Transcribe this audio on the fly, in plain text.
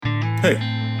Hey,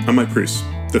 I'm Mike Cruz,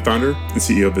 the founder and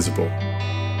CEO of Visible.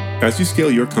 As you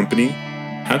scale your company,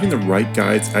 having the right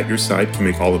guides at your side can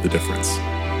make all of the difference.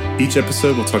 Each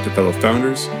episode, we'll talk to fellow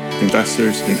founders,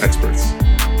 investors, and experts.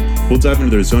 We'll dive into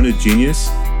their zone of genius,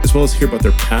 as well as hear about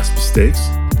their past mistakes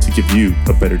to give you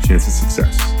a better chance of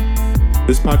success.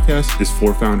 This podcast is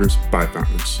for founders by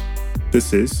founders.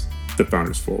 This is The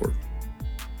Founders Forward.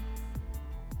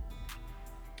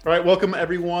 All right, welcome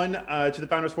everyone to the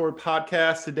Founders Forward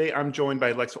podcast. Today, I'm joined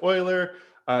by Lex Euler.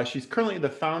 She's currently the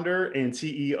founder and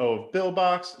CEO of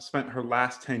Billbox, spent her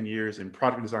last 10 years in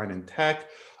product design and tech,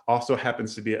 also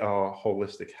happens to be a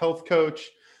holistic health coach.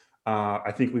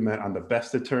 I think we met on the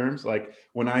best of terms. Like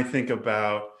when I think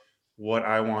about what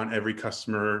I want every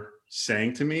customer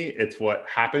saying to me, it's what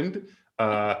happened.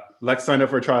 Lex signed up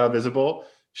for a trial of Visible.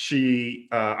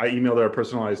 I emailed her a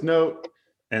personalized note.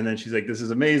 And then she's like, this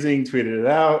is amazing, tweeted it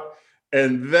out.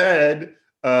 And then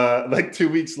like 2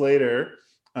 weeks later,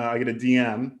 I get a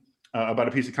DM about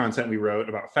a piece of content we wrote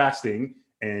about fasting.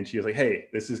 And she was like, hey,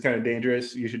 this is kind of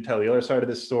dangerous. You should tell the other side of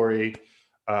this story.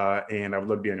 And I would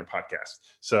love to be on your podcast.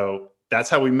 So that's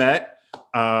how we met.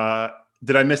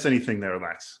 Did I miss anything there,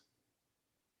 Lex?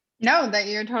 No, that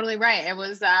you're totally right. It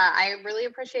was, I really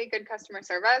appreciate good customer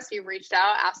service. You reached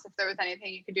out, asked if there was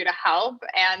anything you could do to help.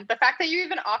 And the fact that you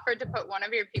even offered to put one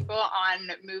of your people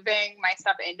on moving my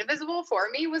stuff into Visible for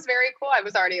me was very cool. I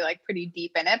was already like pretty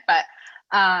deep in it, but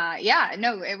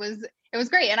it was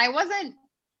great. And I wasn't,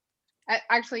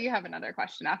 actually, you have another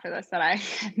question after this that I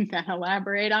can then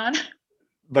elaborate on.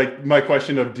 Like my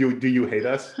question of, do you hate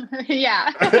us?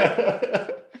 Yeah.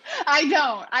 I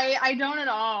don't at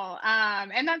all.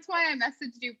 And that's why I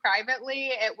messaged you privately.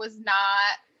 It was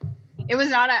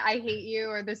not a I hate you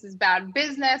or this is bad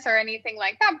business or anything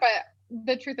like that. But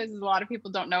the truth is a lot of people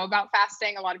don't know about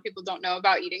fasting. A lot of people don't know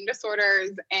about eating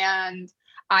disorders. And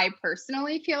I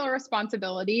personally feel a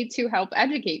responsibility to help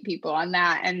educate people on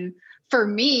that. And for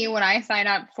me, when I sign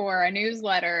up for a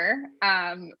newsletter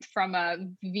from a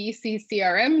VC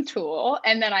CRM tool,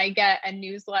 and then I get a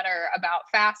newsletter about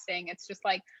fasting, it's just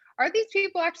like, are these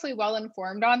people actually well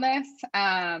informed on this?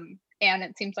 And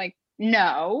it seems like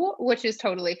no, which is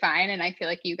totally fine. And I feel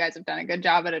like you guys have done a good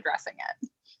job at addressing it.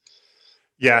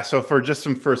 Yeah. So for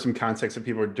some context, if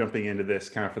people are jumping into this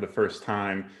kind of for the first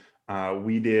time,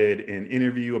 we did an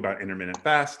interview about intermittent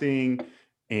fasting,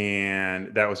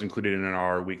 and that was included in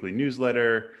our weekly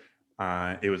newsletter.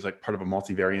 It was like part of a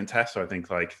multivariant test. So I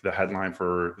think like the headline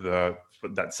for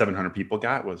that 700 people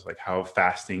got was like how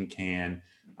fasting can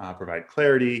provide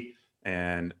clarity.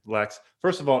 And Lex,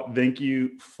 first of all, thank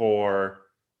you for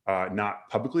not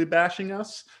publicly bashing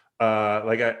us.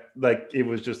 It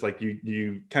was just like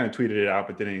you kind of tweeted it out,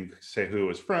 but didn't say who it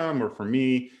was from or for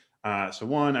me. So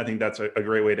one, I think that's a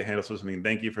great way to handle something.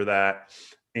 Thank you for that.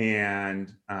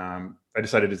 And I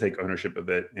decided to take ownership of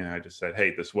it. And I just said,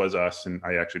 hey, this was us. And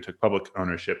I actually took public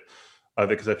ownership of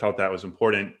it because I felt that was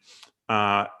important.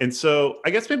 And so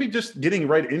I guess maybe just getting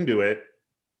right into it,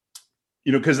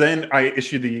 because then I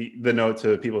issued the note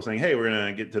to people saying, hey, we're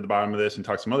going to get to the bottom of this and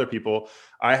talk to some other people.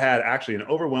 I had actually an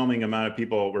overwhelming amount of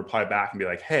people reply back and be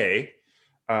like, hey,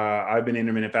 I've been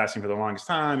intermittent fasting for the longest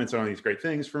time. It's one of these great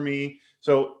things for me.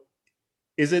 So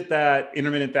is it that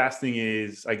intermittent fasting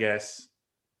is, I guess,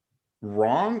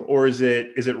 wrong, or is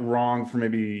it wrong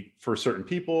for certain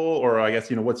people? Or I guess,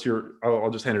 what's your,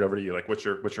 I'll just hand it over to you. Like, what's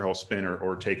your whole spin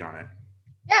or take on it?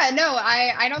 Yeah, no,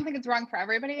 I don't think it's wrong for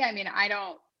everybody. I mean, I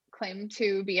don't claim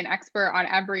to be an expert on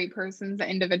every person's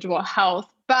individual health,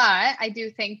 but I do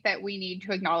think that we need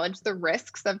to acknowledge the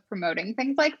risks of promoting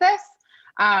things like this.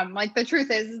 Like the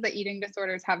truth is that eating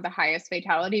disorders have the highest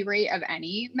fatality rate of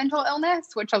any mental illness,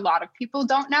 which a lot of people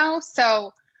don't know.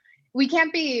 So we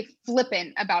can't be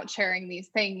flippant about sharing these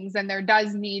things. And there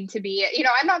does need to be,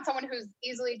 I'm not someone who's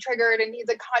easily triggered and needs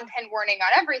a content warning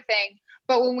on everything.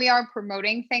 But when we are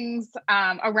promoting things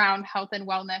around health and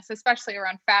wellness, especially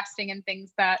around fasting and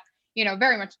things that,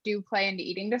 very much do play into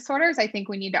eating disorders, I think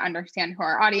we need to understand who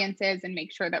our audience is and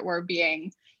make sure that we're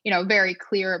being, very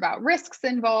clear about risks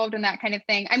involved and that kind of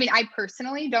thing. I mean, I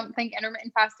personally don't think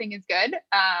intermittent fasting is good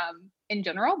in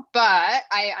general, but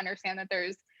I understand that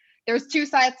there's two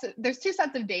sets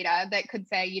of data that could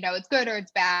say, it's good or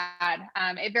it's bad.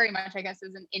 It very much, I guess,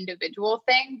 is an individual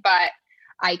thing, but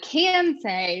I can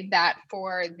say that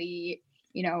for the,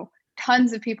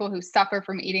 tons of people who suffer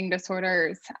from eating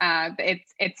disorders,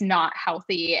 it's not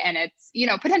healthy and it's,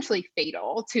 potentially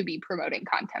fatal to be promoting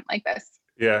content like this.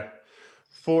 Yeah.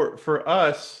 For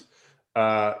us,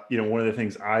 one of the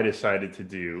things I decided to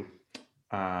do,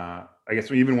 I guess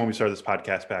even when we started this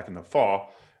podcast back in the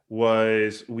fall,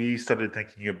 was we started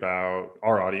thinking about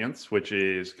our audience, which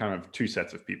is kind of two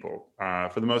sets of people.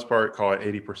 For the most part, call it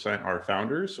 80% are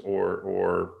founders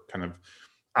or kind of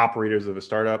operators of a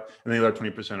startup, and the other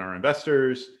 20% are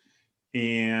investors.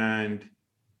 And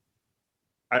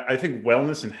I think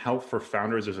wellness and health for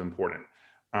founders is important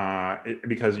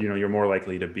because you're more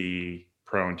likely to be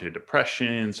prone to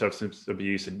depression, substance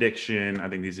abuse, addiction. I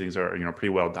think these things are pretty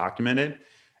well documented.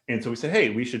 And so we said,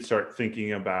 hey, we should start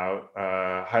thinking about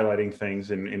highlighting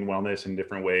things in wellness in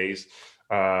different ways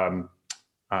to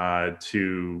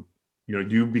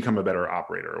you become a better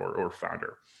operator or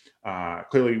founder.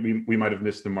 Clearly, we might have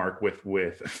missed the mark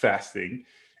with fasting.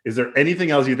 Is there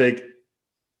anything else you think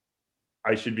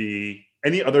I should be?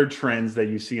 Any other trends that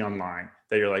you see online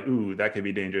that you're like, ooh, that could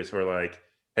be dangerous, or like,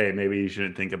 hey, maybe you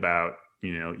shouldn't think about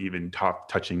even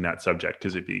touching that subject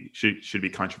because should be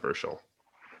controversial?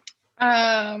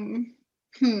 I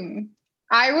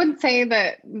would say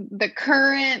that the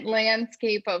current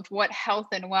landscape of what health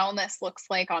and wellness looks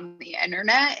like on the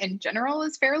internet in general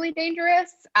is fairly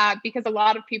dangerous because a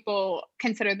lot of people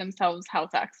consider themselves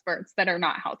health experts that are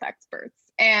not health experts.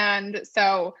 And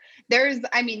so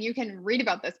you can read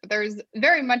about this, but there's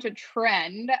very much a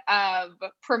trend of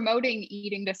promoting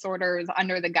eating disorders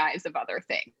under the guise of other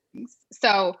things.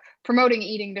 So promoting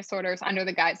eating disorders under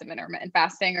the guise of intermittent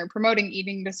fasting, or promoting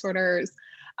eating disorders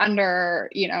under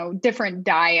different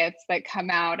diets that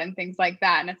come out and things like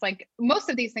that. And it's like most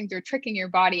of these things are tricking your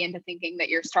body into thinking that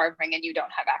you're starving and you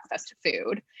don't have access to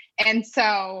food. And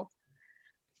so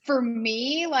for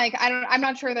me, like I'm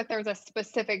not sure that there's a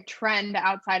specific trend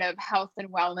outside of health and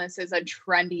wellness is a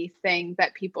trendy thing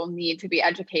that people need to be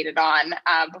educated on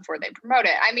before they promote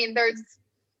it. I mean,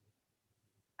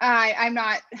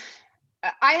 I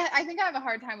think I have a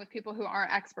hard time with people who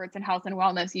aren't experts in health and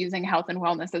wellness using health and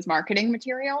wellness as marketing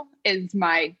material is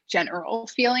my general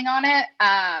feeling on it.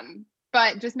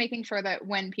 But just making sure that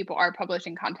when people are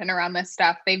publishing content around this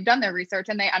stuff, they've done their research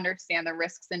and they understand the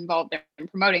risks involved in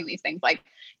promoting these things. Like,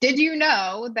 did you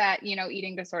know that,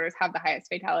 eating disorders have the highest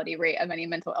fatality rate of any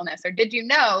mental illness? Or did you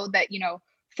know that,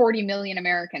 40 million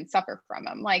Americans suffer from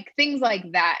them? Like, things like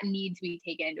that need to be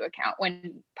taken into account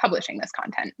when publishing this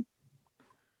content.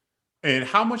 And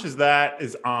how much is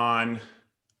on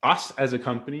us as a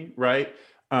company, right?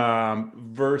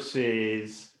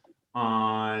 Versus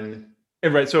on,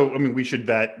 right. So, I mean, we should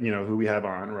vet, who we have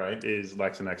on, right? Is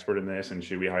Lex an expert in this? And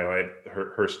should we highlight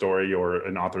her story or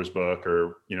an author's book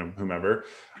or, whomever?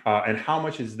 And how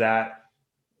much is that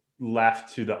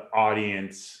left to the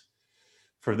audience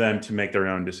for them to make their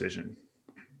own decision?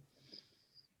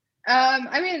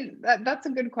 That's a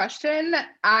good question.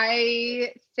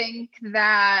 I think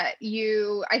that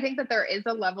there is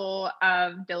a level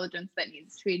of diligence that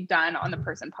needs to be done on the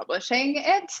person publishing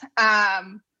it.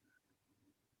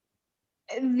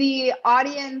 The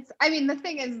audience, the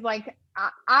thing is, like,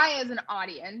 I, as an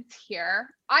audience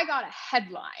here, I got a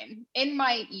headline in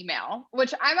my email,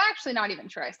 which I'm actually not even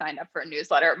sure I signed up for a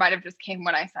newsletter. It might have just came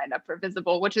when I signed up for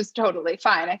Visible, which is totally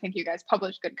fine. I think you guys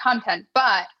publish good content,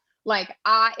 but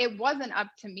it wasn't up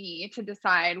to me to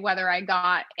decide whether I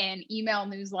got an email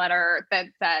newsletter that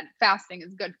said fasting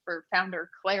is good for founder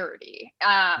clarity.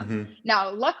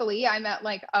 Now, luckily, I'm at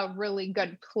like a really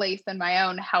good place in my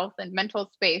own health and mental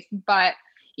space, but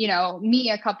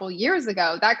me a couple years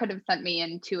ago, that could have sent me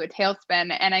into a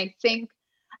tailspin. And I think,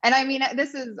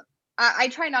 I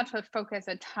try not to focus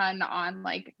a ton on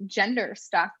like gender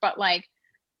stuff, but like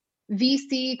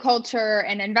VC culture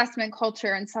and investment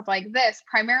culture and stuff like this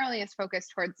primarily is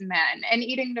focused towards men, and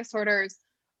eating disorders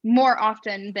more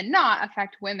often than not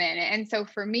affect women. And so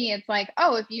for me, it's like,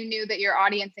 oh, if you knew that your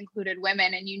audience included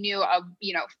women and you knew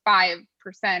 5%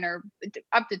 or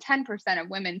up to 10% of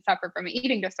women suffer from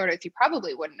eating disorders, you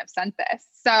probably wouldn't have sent this.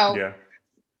 So,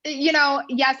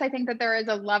 yes, I think that there is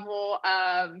a level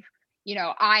of,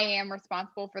 I am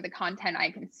responsible for the content I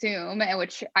consume,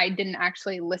 which I didn't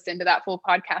actually listen to that full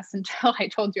podcast until I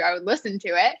told you I would listen to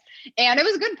it. And it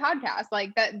was a good podcast.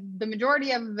 Like, that, the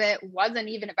majority of it wasn't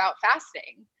even about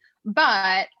fasting,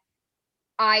 but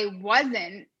I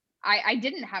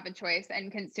didn't have a choice in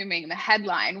consuming the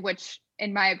headline, which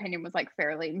in my opinion was like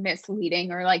fairly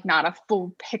misleading or like not a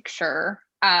full picture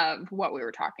of what we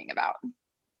were talking about.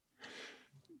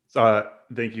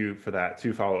 Thank you for that.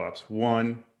 2 follow-ups.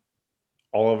 One,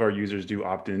 all of our users do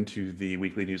opt into the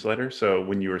weekly newsletter. So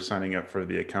when you were signing up for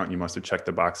the account, you must have checked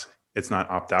the box. It's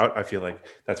not opt out. I feel like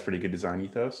that's pretty good design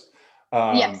ethos.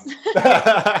 Yes.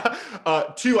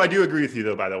 2, I do agree with you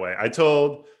though, by the way. I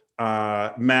told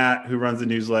Matt, who runs the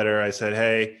newsletter, I said,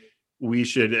 hey, we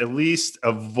should at least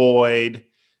avoid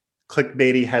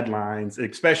clickbaity headlines,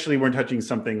 especially when touching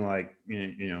something like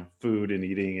food and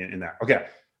eating and that. Okay, a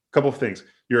couple of things.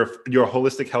 You're a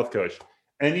holistic health coach.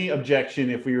 Any objection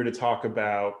if we were to talk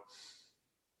about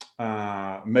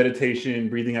meditation,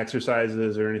 breathing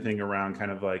exercises, or anything around kind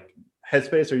of like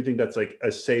headspace, or you think that's like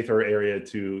a safer area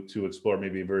to explore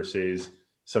maybe versus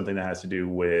something that has to do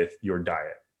with your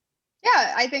diet?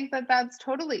 Yeah, I think that that's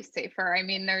totally safer. I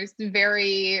mean, there's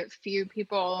very few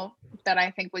people that I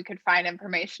think we could find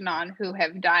information on who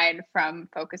have died from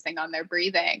focusing on their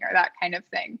breathing or that kind of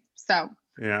thing. So,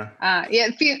 Yeah. yeah,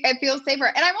 it feels safer.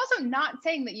 And I'm also not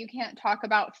saying that you can't talk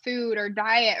about food or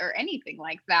diet or anything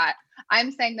like that.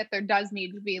 I'm saying that there does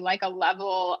need to be like a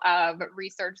level of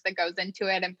research that goes into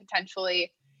it, and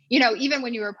potentially, even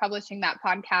when you were publishing that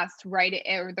podcast,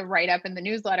 or the write up in the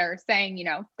newsletter saying,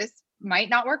 this might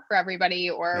not work for everybody,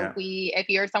 or Yeah. if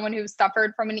you're someone who's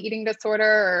suffered from an eating disorder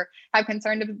or have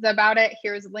concerns about it,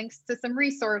 here's links to some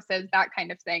resources, that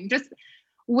kind of thing. Just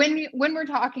when we're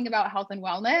talking about health and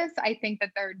wellness, I think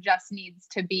that there just needs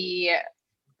to be,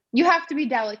 you have to be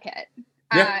delicate.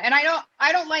 Yeah. And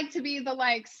I don't like to be the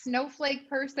like snowflake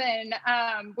person,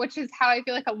 which is how I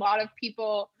feel like a lot of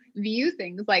people view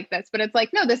things like this. But it's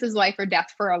like, no, this is life or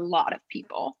death for a lot of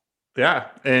people. Yeah.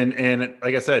 And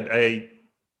like I said, I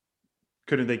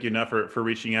couldn't thank you enough for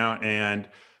reaching out. And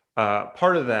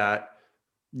part of that,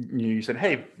 you said,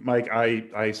 "Hey, Mike,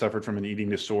 I suffered from an eating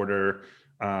disorder,"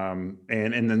 and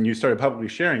then you started publicly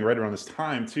sharing right around this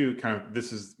time too. Kind of,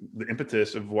 this is the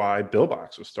impetus of why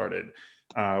BillBox was started,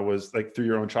 was like through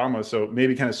your own trauma. So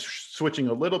maybe kind of switching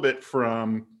a little bit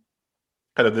from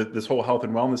kind of this whole health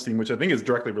and wellness thing, which I think is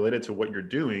directly related to what you're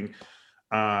doing.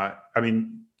 I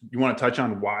mean, you want to touch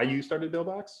on why you started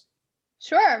BillBox?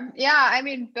 Sure. Yeah. I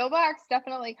mean, BillBox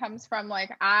definitely comes from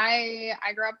like I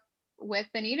grew up with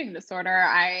an eating disorder.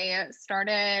 I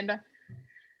started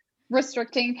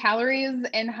restricting calories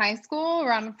in high school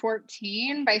around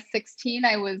 14. By 16,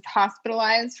 I was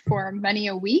hospitalized for many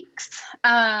a weeks,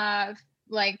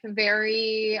 like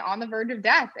very on the verge of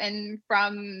death. And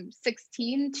from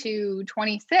 16 to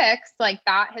 26, like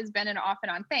that has been an off and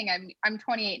on thing. I'm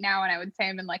 28 now, and I would say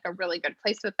I'm in like a really good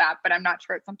place with that, but I'm not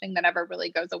sure it's something that ever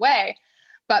really goes away.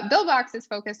 But BillBox is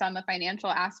focused on the financial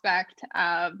aspect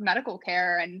of medical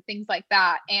care and things like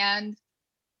that. And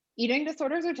eating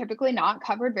disorders are typically not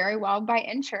covered very well by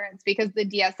insurance because the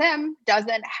DSM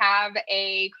doesn't have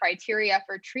a criteria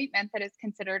for treatment that is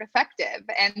considered effective.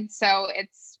 And so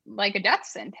it's like a death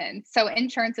sentence. So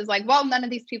insurance is like, well, none of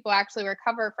these people actually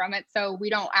recover from it, so we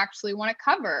don't actually want to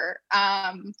cover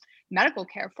medical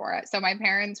care for it. So my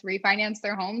parents refinanced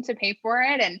their home to pay for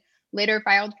it and later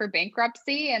filed for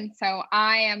bankruptcy. And so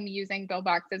I am using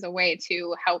BillBox as a way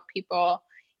to help people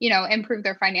improve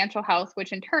their financial health,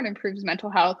 which in turn improves mental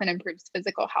health and improves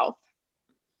physical health.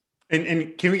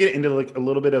 And can we get into like a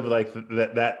little bit of like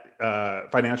that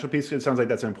financial piece? It sounds like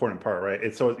that's an important part, right?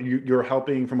 It's so you're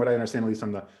helping, from what I understand, at least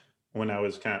when I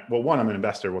was one, I'm an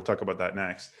investor. We'll talk about that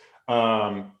next.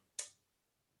 But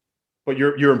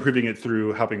you're improving it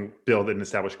through helping build and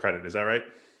establish credit. Is that right?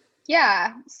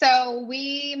 Yeah. So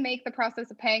we make the process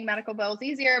of paying medical bills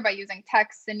easier by using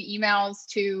texts and emails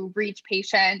to reach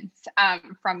patients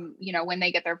from, when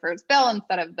they get their first bill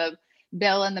instead of the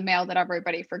bill in the mail that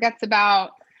everybody forgets about,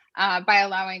 by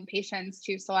allowing patients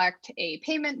to select a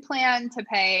payment plan to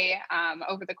pay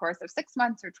over the course of 6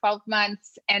 months or 12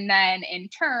 months. And then in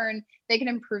turn, they can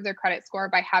improve their credit score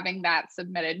by having that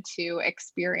submitted to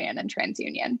Experian and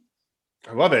TransUnion.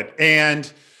 I love it.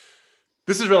 And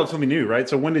this is relatively new, right?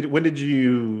 So when did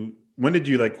you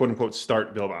like, quote unquote,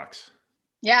 start BillBox?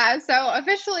 Yeah, so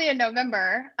officially in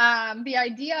November. The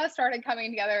idea started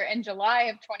coming together in July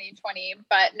of 2020,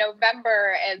 but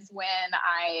November is when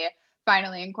I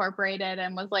finally incorporated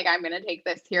and was like, I'm going to take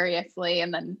this seriously,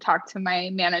 and then talked to my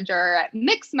manager at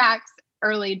Mixmax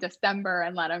early December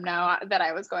and let him know that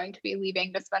I was going to be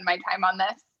leaving to spend my time on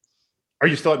this. Are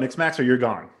you still at Mixmax, or you're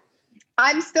gone?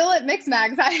 I'm still at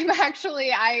Mixmax.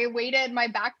 I waited, my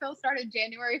backfill started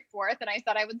January 4th, and I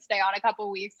said I would stay on a couple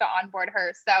weeks to onboard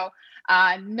her. So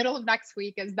middle of next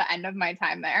week is the end of my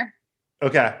time there.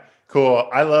 Okay, cool.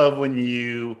 I love when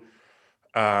you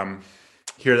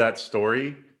hear that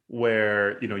story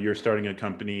where, you're starting a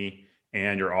company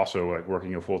and you're also like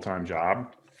working a full-time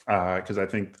job. Because I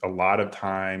think a lot of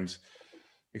times,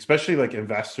 especially like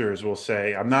investors will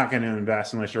say, I'm not going to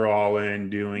invest unless you're all in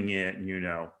doing it,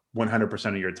 100%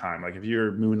 of your time. Like if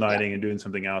you're moonlighting and doing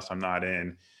something else, I'm not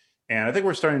in. And I think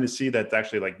we're starting to see that's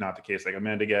actually like not the case. Like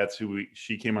Amanda Getz,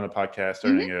 she came on the podcast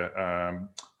starting a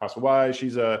House of Wise.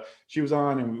 She was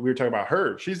on, and we were talking about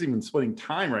her. She's even splitting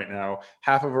time right now.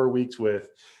 Half of her weeks with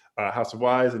House of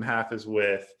Wise and half is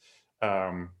with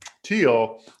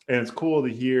Teal, and it's cool to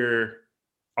hear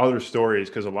other stories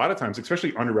because a lot of times,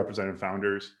 especially underrepresented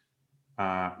founders,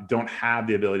 don't have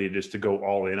the ability just to go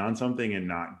all in on something and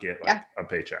not get like a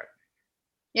paycheck.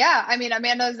 Yeah, I mean,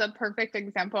 Amanda is a perfect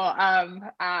example of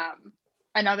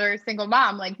another single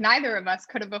mom. Like neither of us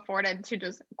could have afforded to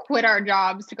just quit our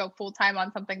jobs to go full time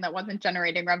on something that wasn't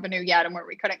generating revenue yet, and where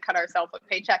we couldn't cut ourselves a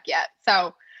paycheck yet.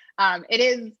 So it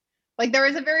is like there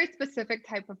is a very specific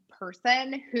type of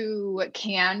person who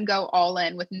can go all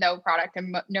in with no product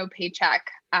and no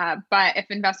paycheck. But if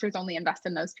investors only invest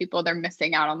in those people, they're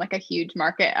missing out on like a huge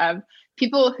market of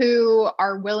people who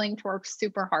are willing to work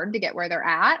super hard to get where they're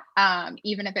at,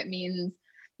 even if it means,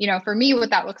 for me,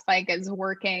 what that looks like is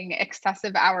working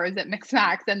excessive hours at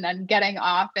Mixmax and then getting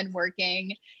off and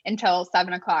working until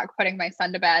 7:00, putting my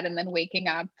son to bed, and then waking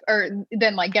up, or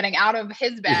then like getting out of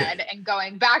his bed and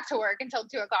going back to work until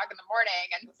 2:00 in the morning.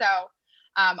 And so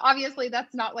obviously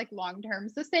that's not like long-term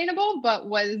sustainable, but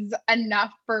was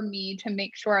enough for me to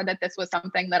make sure that this was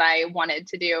something that I wanted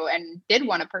to do and did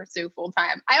want to pursue full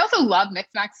time. I also love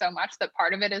Mixmax so much that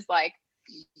part of it is like,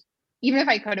 even if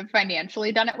I could have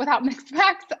financially done it without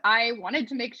Mixmax, I wanted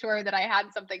to make sure that I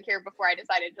had something here before I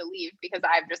decided to leave, because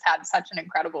I've just had such an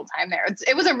incredible time there.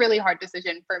 It was a really hard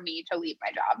decision for me to leave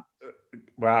my job.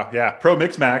 Wow. Yeah. Pro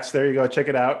Mixmax. There you go. Check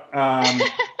it out.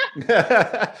 Great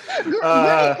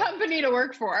company to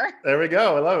work for. There we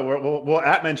go. I love it. We'll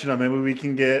mention them. Maybe we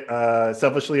can get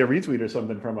selfishly a retweet or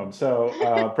something from them. So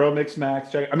Pro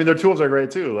Mixmax. Check. I mean, their tools are great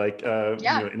too. Like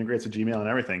integrates with Gmail and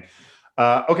everything.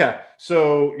 Okay,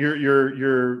 so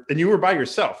you're and you were by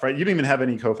yourself, right? You didn't even have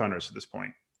any co-founders at this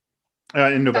point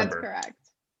in November. That's correct.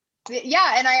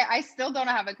 Yeah, and I still don't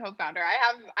have a co-founder.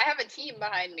 I have a team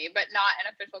behind me, but not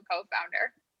an official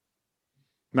co-founder.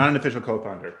 Not an official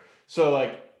co-founder. So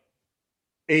like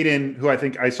Aiden, who I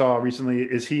think I saw recently,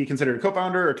 is he considered a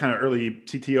co-founder or kind of early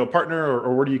CTO partner,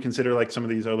 or what do you consider like some of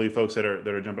these early folks that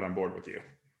are jumping on board with you?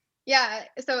 Yeah,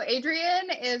 so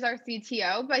Adrian is our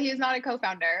CTO, but he's not a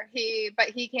co-founder. He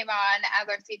came on as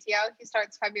our CTO. He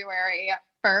starts February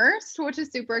 1st, which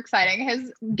is super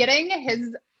exciting. Getting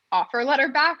his offer letter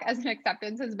back as an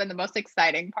acceptance has been the most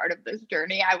exciting part of this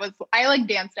journey. I like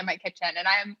danced in my kitchen, and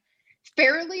I'm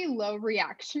fairly low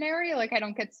reactionary. Like I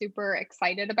don't get super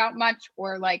excited about much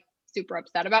or like super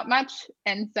upset about much.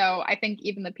 And so I think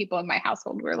even the people in my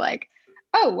household were like,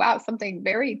 oh wow, something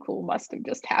very cool must have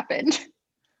just happened.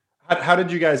 How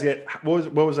did you guys get?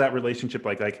 What was that relationship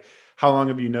like? Like, how long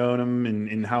have you known him,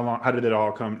 and how did it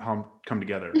all come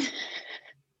together?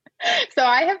 So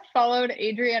I have followed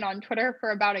Adrian on Twitter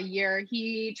for about a year.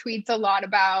 He tweets a lot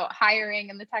about hiring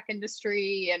in the tech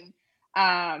industry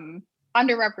and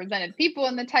underrepresented people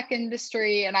in the tech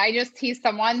industry. And he's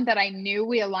someone that I knew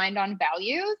we aligned on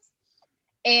values,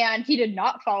 and he did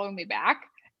not follow me back.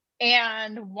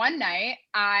 And one night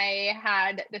I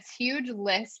had this huge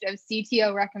list of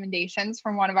CTO recommendations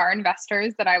from one of our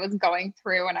investors that I was going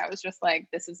through. And I was just like,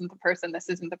 this isn't the person, this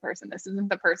isn't the person, this isn't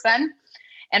the person.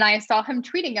 And I saw him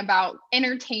tweeting about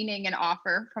entertaining an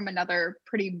offer from another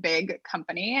pretty big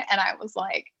company. And I was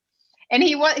like, and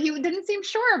he didn't seem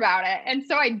sure about it. And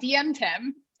so I DM'd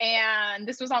him, and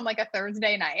this was on like a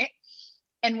Thursday night,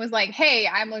 and was like, hey,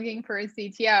 I'm looking for a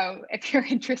CTO if you're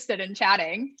interested in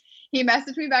chatting. He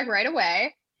messaged me back right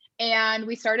away, and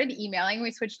we started emailing.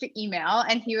 We switched to email,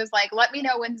 and he was like, let me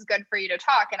know when's good for you to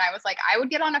talk. And I was like, I would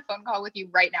get on a phone call with you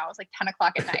right now. It was like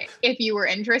 10:00 at night if you were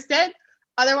interested.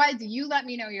 Otherwise, you let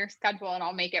me know your schedule and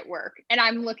I'll make it work. And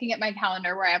I'm looking at my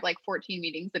calendar where I have like 14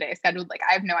 meetings a day scheduled. Like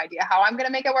I have no idea how I'm going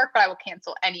to make it work, but I will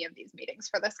cancel any of these meetings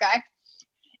for this guy.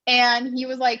 And he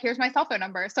was like, here's my cell phone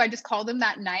number. So I just called him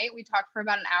that night. We talked for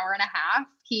about an hour and a half.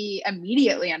 He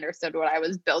immediately understood what I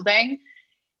was building.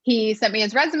 He sent me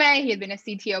his resume. He had been a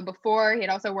CTO before. He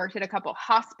had also worked at a couple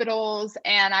hospitals.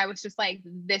 And I was just like,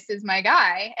 this is my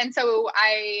guy. And so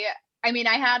I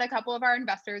had a couple of our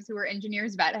investors who were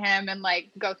engineers vet him and like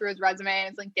go through his resume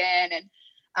and his LinkedIn,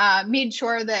 and made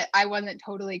sure that I wasn't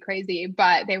totally crazy,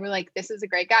 but they were like, this is a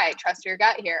great guy. Trust your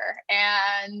gut here.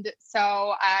 And so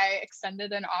I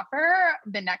extended an offer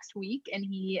the next week, and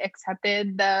he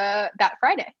accepted that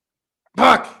Friday.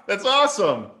 Fuck, that's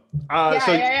awesome.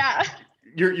 Yeah.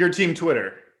 You're team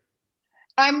Twitter.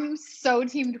 I'm so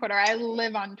team Twitter. I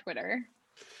live on Twitter.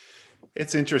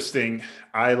 It's interesting.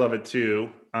 I love it too.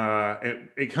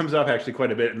 It comes up actually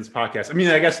quite a bit in this podcast. I mean,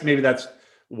 I guess maybe that's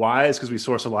wise because we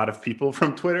source a lot of people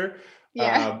from Twitter.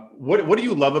 Yeah. What do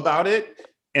you love about it?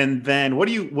 And then what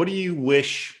do you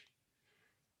wish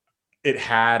it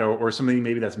had, or something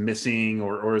maybe that's missing,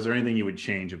 or is there anything you would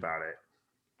change about it?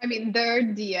 I mean, their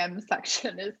DM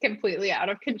section is completely out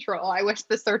of control. I wish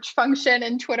the search function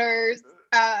in Twitter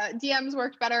DMs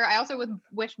worked better. I also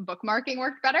wish bookmarking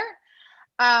worked better.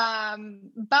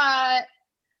 But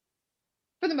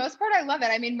for the most part, I love it.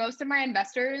 I mean, most of my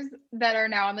investors that are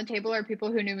now on the table are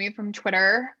people who knew me from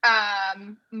Twitter.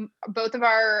 Both of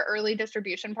our early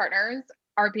distribution partners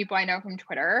are people I know from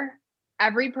Twitter.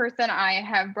 Every person I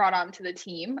have brought onto the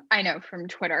team, I know from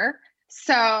Twitter.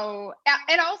 So,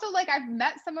 and also like I've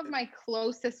met some of my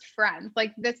closest friends.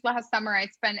 Like this last summer, I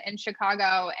spent in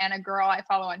Chicago, and a girl I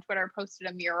follow on Twitter posted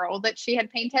a mural that she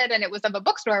had painted, and it was of a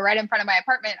bookstore right in front of my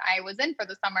apartment I was in for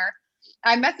the summer.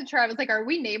 I messaged her. I was like, "Are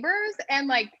we neighbors?" And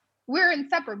like, we're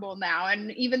inseparable now.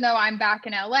 And even though I'm back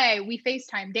in LA, we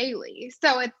FaceTime daily.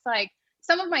 So it's like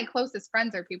some of my closest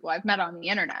friends are people I've met on the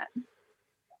internet.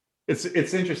 It's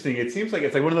interesting. It seems like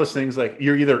it's like one of those things like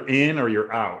you're either in or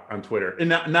you're out on Twitter. And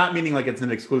not meaning like it's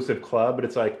an exclusive club, but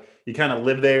it's like you kind of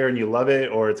live there and you love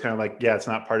it, or it's kind of like, yeah, it's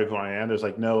not part of who I am. There's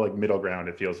like no like middle ground,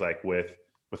 it feels like with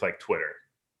like Twitter.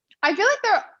 I feel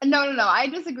like no. I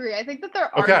disagree. I think that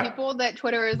there are Okay. people that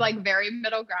Twitter is like very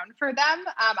middle ground for them.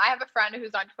 I have a friend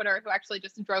who's on Twitter who actually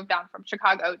just drove down from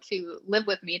Chicago to live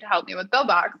with me to help me with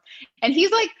Billbox, and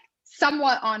he's like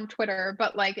somewhat on Twitter,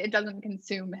 but like it doesn't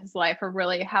consume his life or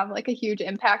really have like a huge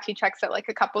impact. He checks it like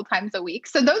a couple times a week.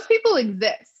 So those people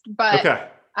exist, but Okay.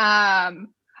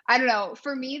 I don't know.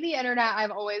 For me, the internet,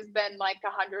 I've always been like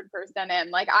 100%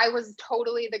 in. Like I was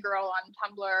totally the girl on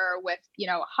Tumblr with,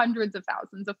 hundreds of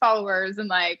thousands of followers. And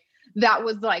like, that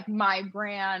was like my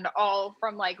brand all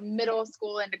from like middle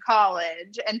school into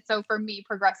college. And so for me,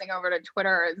 progressing over to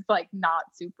Twitter is like not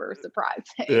super surprising.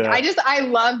 Yeah. I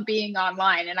love being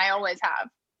online, and I always have.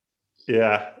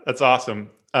 Yeah, that's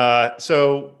awesome.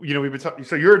 So we've been talking.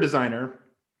 So you're a designer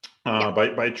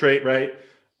by trade, right?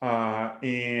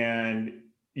 And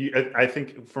I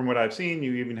think from what I've seen,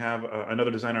 you even have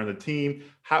another designer on the team.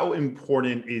 How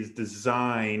important is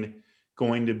design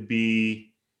going to be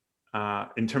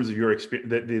in terms of your experience?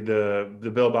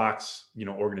 The Billbox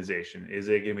organization, is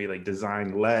it going to be like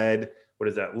design led? What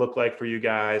does that look like for you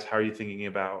guys? How are you thinking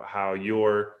about how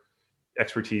your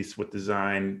expertise with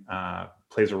design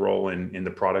plays a role in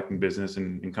the product and business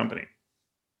and company?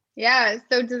 Yeah,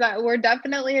 so we're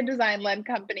definitely a design-led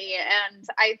company, and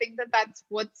I think that that's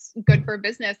what's good for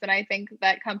business. And I think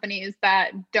that companies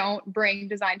that don't bring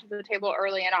design to the table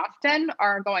early and often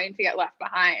are going to get left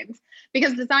behind,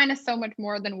 because design is so much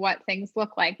more than what things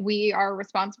look like. We are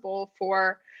responsible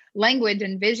for language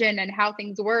and vision and how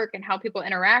things work and how people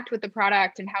interact with the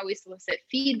product and how we solicit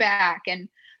feedback and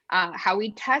how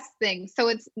we test things. So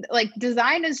it's like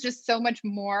design is just so much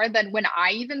more than when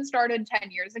I even started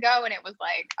 10 years ago, and it was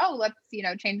like, oh, let's,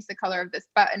 change the color of this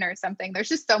button or something. There's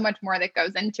just so much more that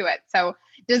goes into it. So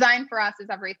design for us is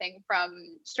everything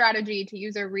from strategy to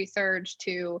user research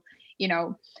to,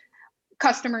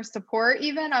 customer support,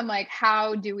 even on like,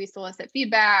 how do we solicit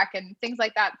feedback and things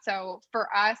like that. So for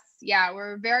us, yeah,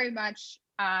 we're very much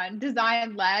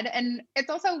design led. And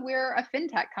it's also, we're a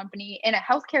fintech company in a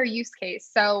healthcare use case.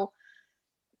 So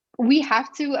we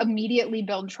have to immediately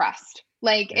build trust.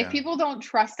 Like if people don't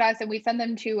trust us and we send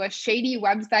them to a shady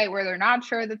website where they're not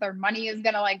sure that their money is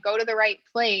going to like go to the right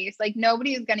place, like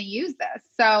nobody is going to use this.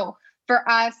 So for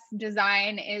us,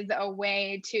 design is a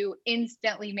way to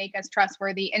instantly make us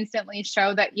trustworthy, instantly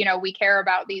show that, we care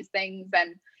about these things.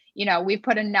 And we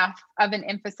put enough of an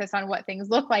emphasis on what things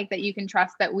look like that you can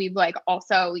trust that we've like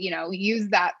also, used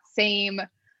that same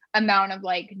amount of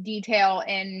like detail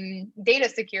in data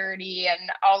security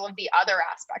and all of the other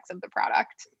aspects of the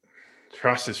product.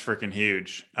 Trust is freaking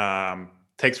huge.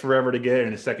 Takes forever to get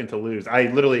and a second to lose. I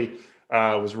literally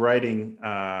was writing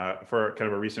for kind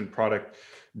of a recent product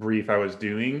brief I was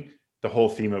doing. The whole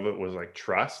theme of it was like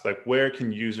trust. Like, where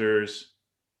can users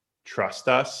trust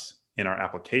us in our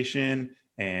application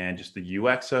and just the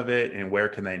UX of it, and where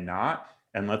can they not?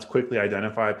 And let's quickly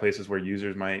identify places where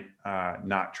users might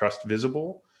not trust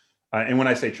visible. And when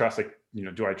I say trust, like,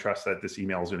 do I trust that this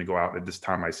email is going to go out at this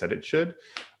time I said it should?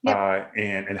 Yep.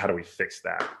 And how do we fix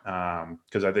that?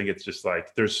 Because I think it's just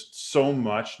like there's so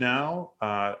much now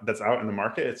that's out in the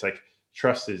market. It's like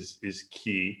trust is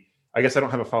key. I guess I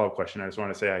don't have a follow-up question. I just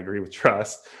want to say I agree with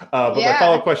trust. But my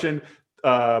follow-up question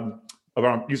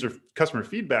about customer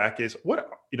feedback is what,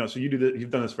 so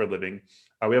you've done this for a living.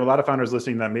 We have a lot of founders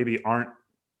listening that maybe aren't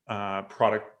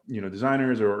product,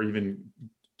 designers or even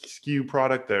SKU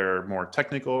product. They're more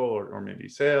technical or maybe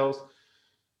sales.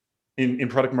 In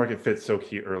product market fit so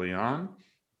key early on.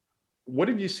 What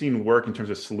have you seen work in terms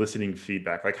of soliciting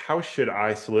feedback? Like, how should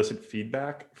I solicit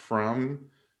feedback from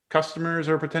customers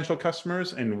or potential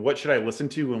customers? And what should I listen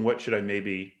to and what should I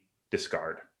maybe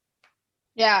discard?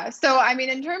 Yeah. So, I mean,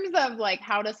 in terms of like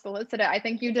how to solicit it, I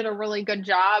think you did a really good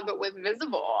job with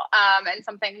Visible, and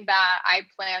something that I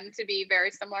plan to be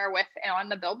very similar with on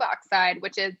the Billbox side,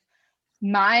 which is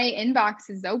my inbox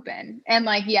is open. And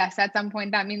like, yes, at some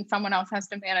point that means someone else has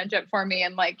to manage it for me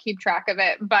and like keep track of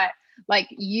it. But like,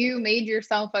 you made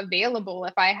yourself available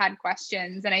if I had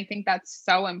questions. And I think that's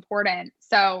so important.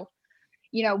 So,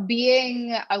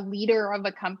 being a leader of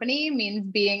a company means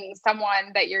being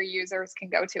someone that your users can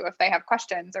go to if they have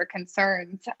questions or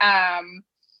concerns.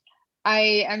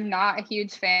 I am not a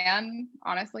huge fan,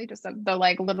 honestly, just of the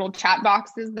like little chat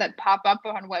boxes that pop up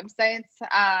on websites.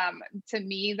 To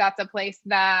me, that's a place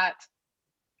that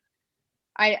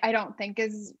I don't think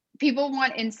is, people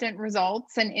want instant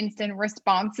results and instant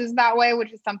responses that way,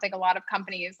 which is something a lot of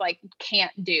companies like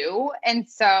can't do. And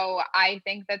so I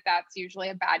think that that's usually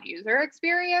a bad user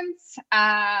experience.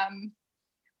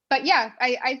 But yeah,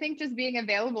 I think just being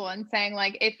available and saying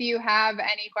like, if you have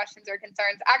any questions or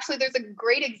concerns, actually, there's a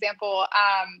great example.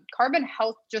 Carbon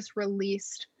Health just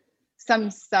released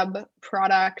some sub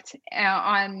product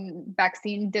on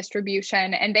vaccine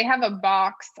distribution, and they have a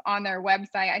box on their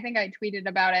website. I think I tweeted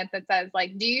about it that says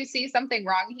like, do you see something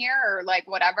wrong here, or like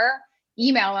whatever,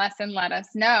 email us and let us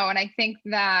know. And I think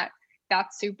that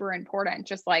that's super important.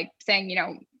 Just like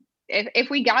saying, if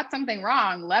we got something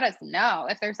wrong, let us know.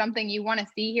 If there's something you want to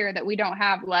see here that we don't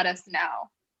have, let us know.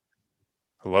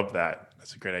 I love that.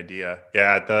 That's a great idea.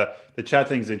 Yeah, the chat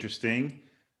thing is interesting.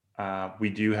 We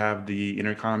do have the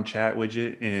intercom chat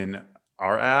widget in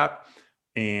our app,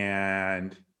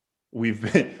 and we've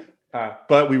been,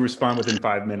 but we respond within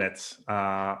 5 minutes.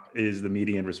 Is the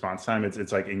median response time?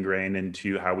 It's like ingrained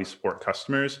into how we support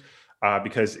customers.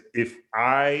 Because if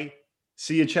I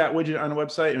see a chat widget on a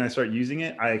website and I start using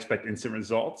it, I expect instant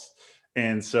results.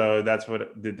 And so that's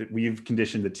what we've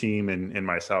conditioned the team and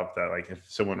myself, that like if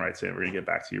someone writes in, we're gonna get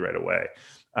back to you right away.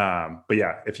 But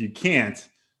yeah, if you can't,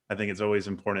 I think it's always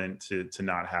important to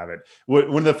not have it.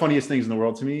 One of the funniest things in the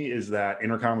world to me is that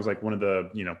Intercom was like one of the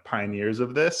pioneers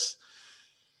of this,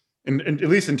 and at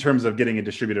least in terms of getting it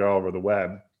distributed all over the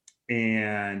web.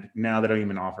 And now they don't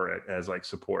even offer it as like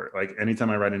support. Like anytime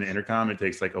I write into Intercom, it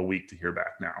takes like a week to hear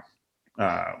back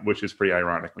now, which is pretty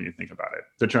ironic when you think about it.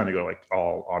 They're trying to go like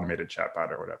all automated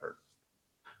chatbot or whatever.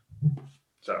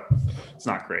 So it's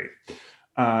not great.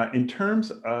 In terms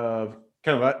of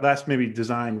kind of last maybe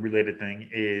design related thing,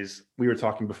 is we were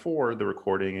talking before the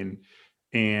recording,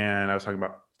 and I was talking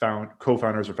about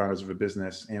co-founders or founders of a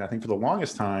business. And I think for the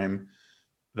longest time,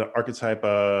 the archetype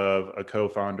of a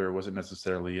co-founder wasn't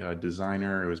necessarily a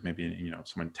designer. It was maybe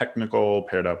someone technical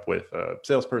paired up with a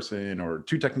salesperson or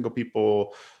two technical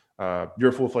people. You're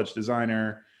a full-fledged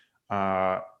designer,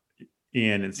 and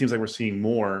it seems like we're seeing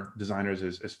more designers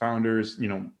as founders.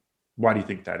 Why do you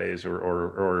think that is,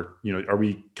 or are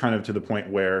we kind of to the point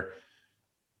where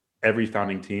every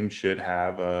founding team should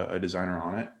have a designer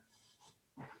on it?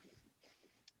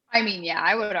 I mean, yeah,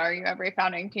 I would argue every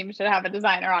founding team should have a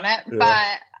designer on it,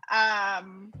 Yeah.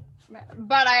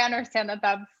 but I understand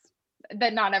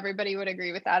that not everybody would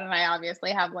agree with that, and I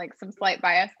obviously have like some slight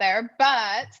bias there.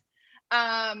 But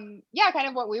yeah, kind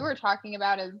of what we were talking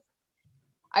about is,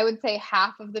 I would say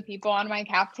half of the people on my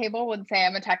cap table would say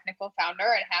I'm a technical founder,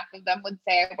 and half of them would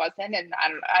say I wasn't, and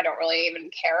I don't really even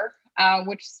care,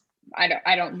 which I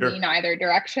don't Sure. mean either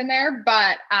direction there.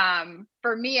 But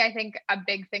for me, I think a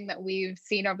big thing that we've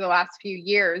seen over the last few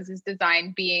years is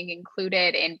design being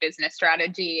included in business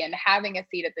strategy and having a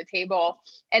seat at the table,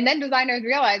 and then designers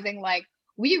realizing like,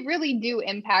 we really do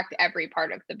impact every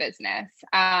part of the business.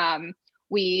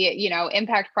 We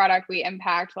impact product, we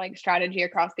impact like strategy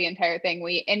across the entire thing,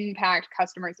 we impact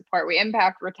customer support, we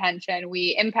impact retention,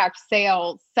 we impact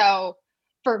sales. So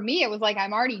for me, it was like,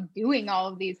 I'm already doing all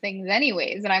of these things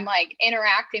anyways, and I'm like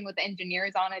interacting with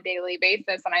engineers on a daily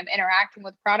basis, and I'm interacting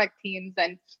with product teams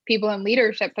and people in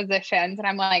leadership positions, and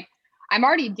I'm like, I'm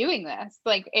already doing this.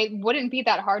 Like, it wouldn't be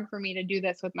that hard for me to do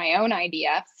this with my own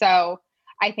idea. So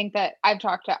I think that I've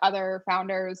talked to other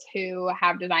founders who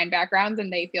have design backgrounds,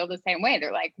 and they feel the same way.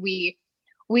 They're like, we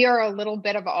are a little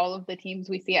bit of all of the teams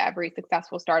we see at every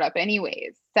successful startup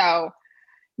anyways. So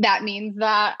that means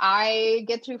that I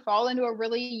get to fall into a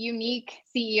really unique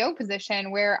CEO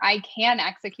position where I can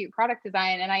execute product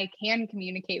design, and I can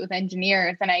communicate with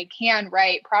engineers, and I can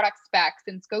write product specs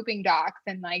and scoping docs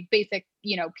and like basic,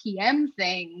 PM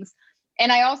things.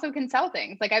 And I also can sell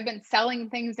things. Like, I've been selling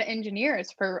things to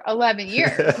engineers for 11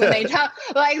 years when they tell,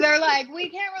 like, they're like, we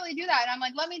can't really do that. And I'm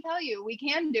like, let me tell you, we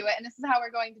can do it. And this is how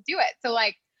we're going to do it. So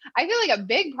like, I feel like a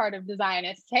big part of design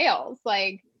is sales,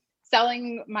 like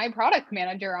selling my product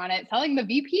manager on it, selling the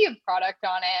VP of product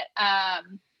on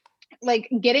it. like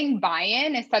getting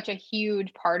buy-in is such a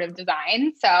huge part of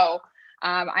design. So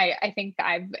I think that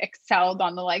I've excelled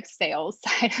on the like sales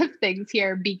side of things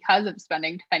here because of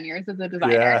spending 10 years as a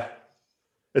designer. Yeah.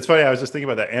 It's funny. I was just thinking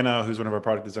about that. Anna, who's one of our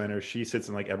product designers, she sits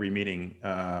in like every meeting,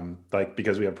 like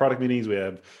because we have product meetings, we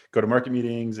have go to market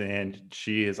meetings, and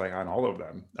she is like on all of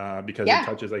them because it Yeah.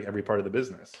 touches like every part of the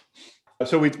business.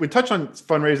 So we touched on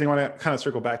fundraising. I want to kind of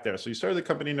circle back there. So you started the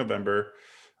company in November.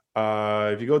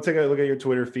 If you go take a look at your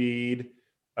Twitter feed,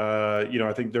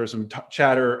 I think there was some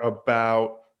chatter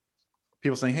about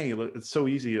people saying, "Hey, look, it's so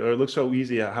easy," or "It looks so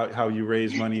easy how you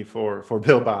raise money for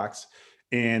Pillbox,"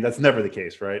 and that's never the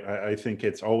case, right? I think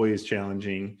it's always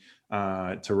challenging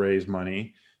to raise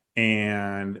money,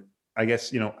 and I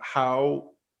guess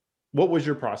what was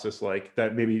your process like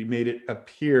that maybe made it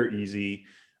appear easy,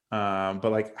 but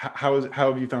like how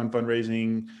have you found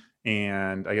fundraising,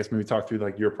 and I guess maybe talk through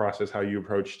like your process, how you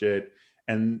approached it,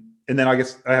 and then I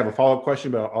guess I have a follow up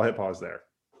question, but I'll hit pause there.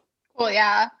 Well,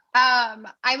 yeah.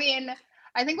 I mean,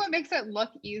 I think what makes it look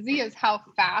easy is how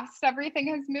fast everything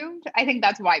has moved. I think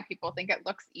that's why people think it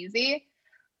looks easy.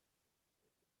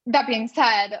 That being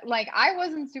said, like I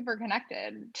wasn't super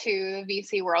connected to the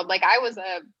VC world. Like I was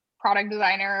a product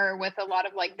designer with a lot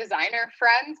of like designer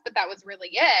friends, but that was really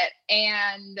it.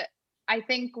 And I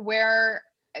think where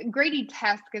Grady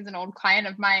Tesk is an old client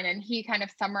of mine, and he kind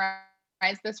of summarized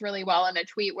this really well in a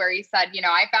tweet where he said,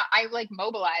 I like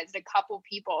mobilized a couple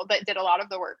people that did a lot of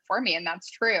the work for me, and that's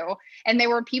true. And they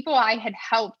were people I had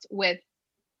helped with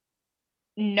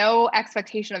no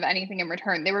expectation of anything in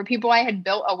return. They were people I had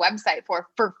built a website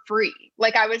for free.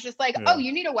 Like I was just like, oh, Yeah.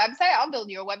 you need a website? I'll build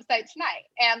you a website tonight.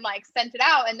 And like sent it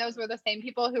out. And those were the same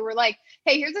people who were like,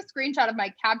 hey, here's a screenshot of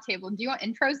my cap table. Do you want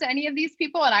intros to any of these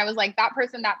people? And I was like, that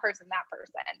person, that person, that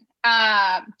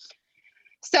person.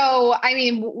 So, I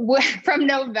mean, from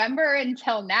November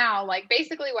until now, like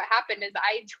basically what happened is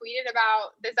I tweeted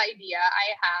about this idea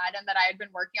I had and that I had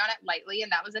been working on it lightly.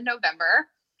 And that was in November.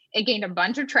 It gained a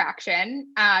bunch of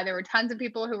traction. There were tons of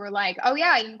people who were like, oh,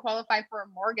 yeah, I didn't qualify for a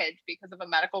mortgage because of a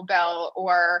medical bill,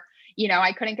 or,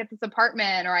 I couldn't get this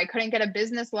apartment, or I couldn't get a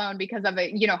business loan because of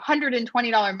a,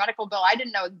 $120 medical bill I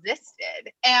didn't know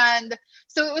existed. And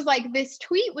so it was like this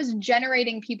tweet was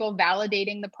generating people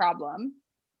validating the problem.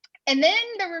 And then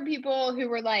there were people who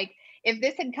were like, if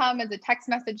this had come as a text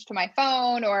message to my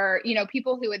phone, or,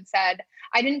 people who had said,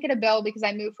 I didn't get a bill because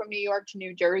I moved from New York to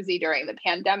New Jersey during the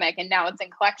pandemic and now it's in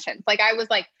collections. Like I was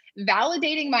like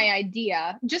validating my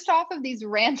idea just off of these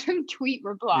random tweet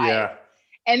replies. Yeah.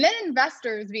 And then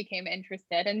investors became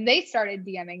interested and they started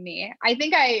DMing me. I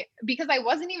think because I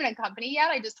wasn't even a company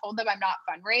yet, I just told them I'm not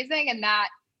fundraising, and that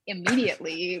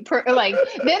immediately like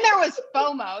then there was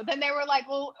FOMO. Then they were like,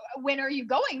 well, when are you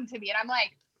going to be? And I'm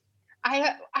like,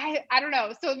 I don't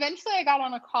know. So eventually I got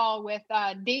on a call with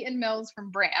Dayton Mills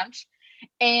from Branch,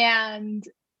 and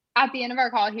at the end of our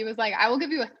call he was like, I will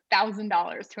give you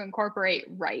 $1,000 to incorporate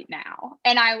right now.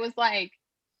 And I was like,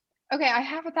 okay, I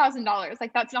have $1,000.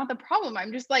 Like, that's not the problem.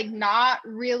 I'm just like not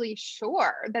really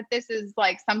sure that this is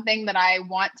like something that I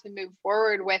want to move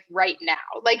forward with right now.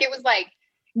 Like, it was like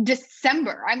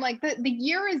December. I'm like, the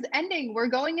year is ending. We're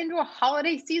going into a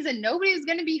holiday season. Nobody's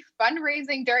going to be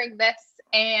fundraising during this.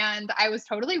 And I was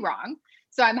totally wrong.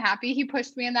 So I'm happy he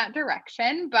pushed me in that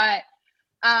direction. But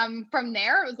from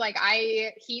there, it was like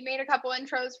he made a couple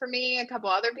intros for me. A couple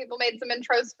other people made some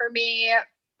intros for me.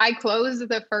 I closed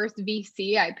the first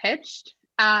VC I pitched.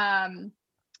 And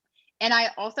I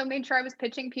also made sure I was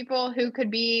pitching people who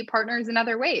could be partners in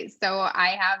other ways. So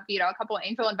I have, a couple of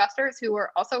angel investors who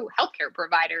are also healthcare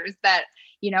providers that,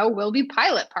 will be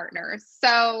pilot partners.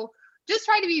 So just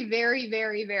try to be very,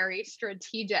 very, very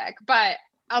strategic. But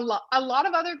a lot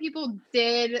of other people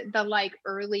did the like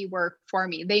early work for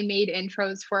me. They made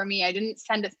intros for me. I didn't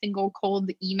send a single cold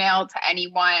email to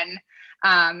anyone.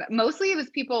 Mostly it was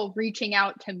people reaching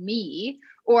out to me,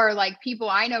 or like people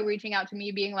I know reaching out to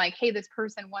me being like, hey, this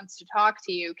person wants to talk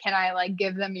to you. Can I like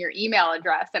give them your email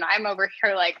address? And I'm over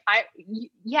here like,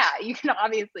 yeah, you can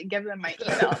obviously give them my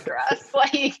email address.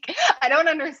 Like, I don't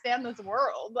understand this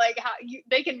world. Like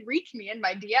they can reach me in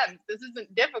my DMs. This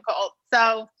isn't difficult.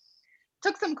 So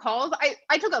took some calls.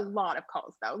 I took a lot of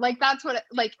calls though. Like that's what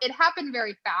it happened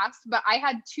very fast, but I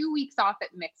had 2 weeks off at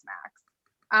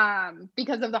Mixmax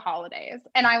because of the holidays.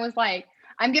 And I was like,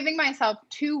 I'm giving myself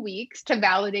 2 weeks to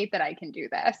validate that I can do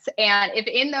this. And if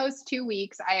in those 2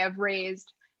 weeks I have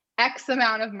raised X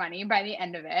amount of money by the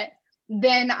end of it,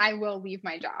 then I will leave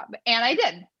my job. And I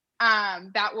did. I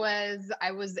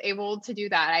was able to do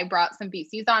that. I brought some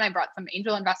VCs on, I brought some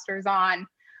angel investors on.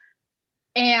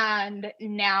 And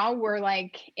now we're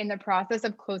like in the process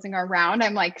of closing our round.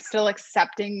 I'm like still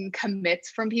accepting commits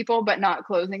from people, but not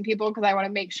closing people because I want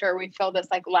to make sure we fill this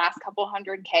like last couple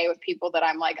 100K with people that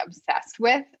I'm like obsessed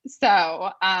with.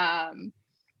 So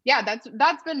yeah,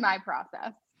 that's been my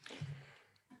process.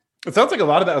 It sounds like a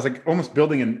lot of that was like almost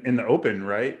building in the open,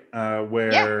 right?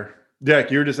 Where yeah,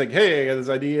 you're just like, hey, I got this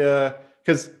idea.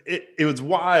 Because it was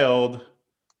wild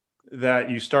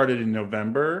that you started in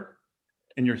November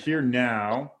and you're here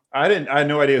now. I had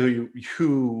no idea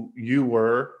who you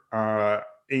were.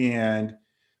 And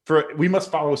we must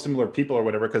follow similar people or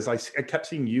whatever, because I kept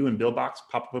seeing you and Billbox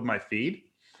pop up in my feed.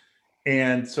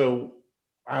 And so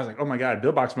I was like, oh my God,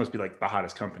 Billbox must be like the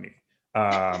hottest company.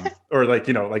 Or like,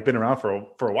 like been around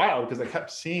for a while, because I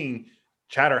kept seeing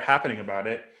chatter happening about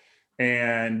it.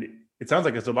 And it sounds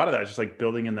like it's a lot of that is just like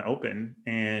building in the open,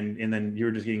 and then you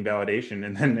were just getting validation,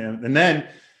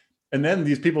 and then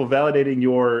these people validating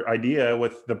your idea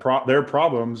with their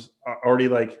problems are already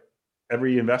like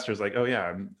every investor is like, oh yeah,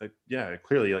 I'm like, yeah,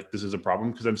 clearly like this is a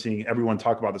problem, because I'm seeing everyone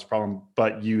talk about this problem,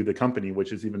 but you, the company,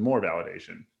 which is even more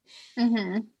validation.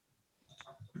 Mm-hmm.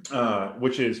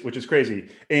 Which is crazy.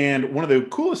 And one of the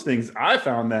coolest things I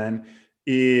found then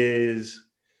is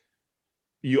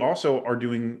you also are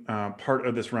doing part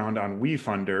of this round on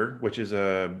WeFunder, which is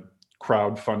a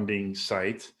crowdfunding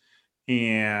site.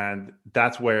 And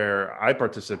that's where I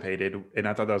participated. And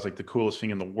I thought that was like the coolest thing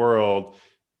in the world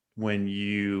when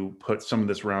you put some of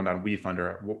this round on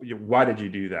WeFunder. Why did you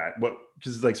do that?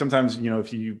 Because like sometimes,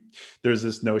 there's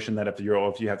this notion that if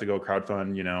you have to go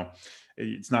crowdfund,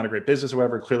 it's not a great business or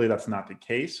whatever. Clearly that's not the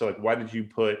case. So like, why did you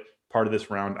put part of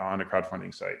this round on a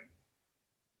crowdfunding site?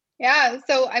 Yeah.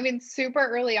 So, I mean, super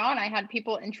early on, I had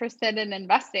people interested in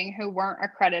investing who weren't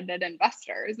accredited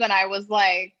investors. And I was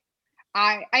like,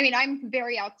 I mean, I'm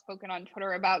very outspoken on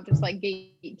Twitter about just like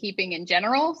gatekeeping in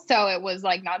general. So it was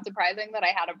like not surprising that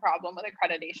I had a problem with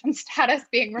accreditation status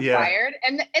being required. Yeah.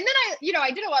 And then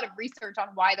I did a lot of research on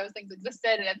why those things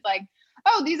existed. And it's like,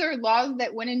 oh, these are laws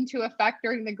that went into effect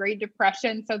during the Great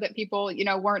Depression so that people,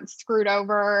 weren't screwed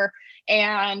over.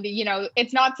 And,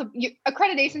 it's not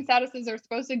accreditation statuses are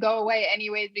supposed to go away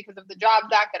anyways because of the Jobs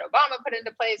Act that Obama put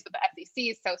into place, but the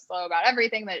SEC is so slow about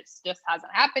everything that it just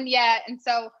hasn't happened yet. And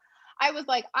so I was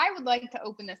like, I would like to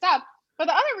open this up. But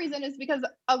the other reason is because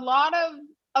a lot of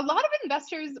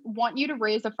investors want you to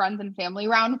raise a friends and family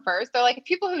round first. They're like, if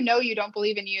people who know you don't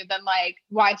believe in you, then like,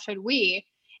 why should we?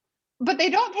 But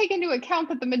they don't take into account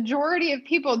that the majority of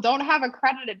people don't have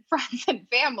accredited friends and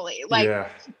family. Like, yeah.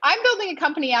 I'm building a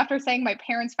company after saying my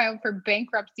parents filed for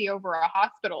bankruptcy over a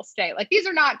hospital stay. Like, these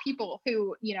are not people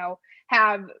who,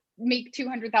 make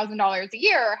 $200,000 a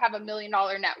year or have $1 million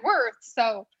net worth.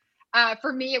 So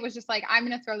for me, it was just like, I'm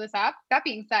going to throw this up. That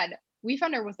being said,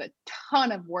 WeFunder was a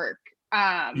ton of work.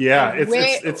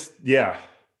 It's yeah.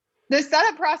 The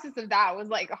setup process of that was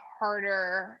like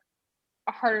harder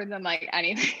than like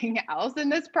anything else in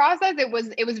this process. It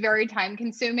was very time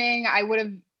consuming. I would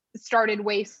have started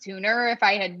way sooner if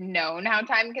I had known how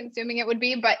time consuming it would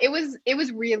be, but it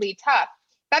was really tough.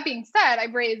 That being said, I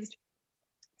raised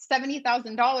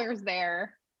 $70,000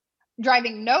 there,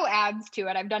 driving no ads to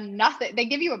it. I've done nothing. They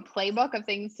give you a playbook of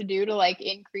things to do to like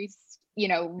increase,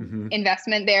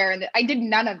 investment there. And I did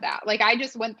none of that. Like, I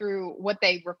just went through what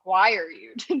they require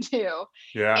you to do.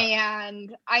 Yeah.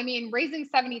 And I mean, raising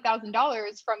 $70,000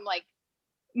 from like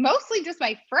mostly just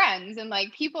my friends and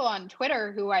like people on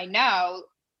Twitter who I know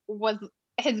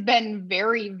has been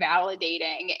very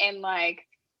validating, and like,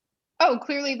 oh,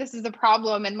 clearly this is a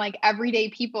problem. And like everyday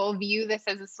people view this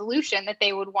as a solution that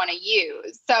they would want to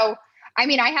use. So, I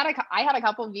mean, I had a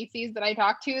couple of VCs that I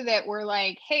talked to that were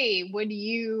like, hey, would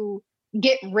you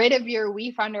get rid of your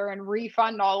WeFunder and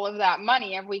refund all of that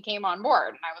money if we came on board?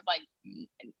 And I was like,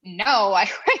 no, I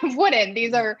wouldn't.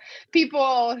 These are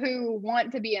people who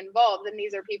want to be involved, and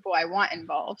these are people I want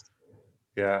involved.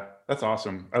 Yeah, that's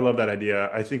awesome. I love that idea.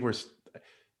 I think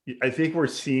we're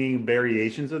seeing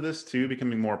variations of this too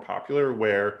becoming more popular,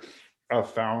 where a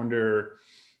founder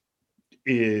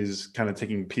is kind of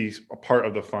taking a part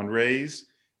of the fundraise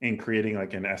and creating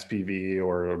like an SPV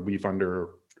or a WeFunder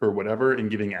or whatever,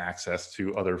 and giving access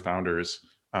to other founders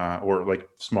or like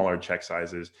smaller check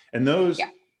sizes. And those, yeah.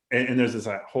 And there's this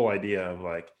whole idea of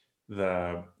like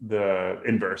the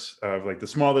inverse of like the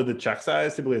smaller the check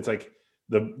size, typically it's like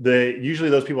usually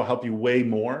those people help you way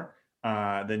more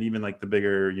than even like the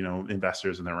bigger,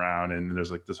 investors in the round. And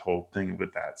there's like this whole thing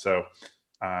with that. So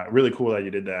really cool that you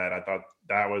did that. I thought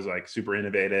that was like super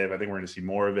innovative. I think we're going to see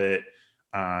more of it.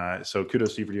 So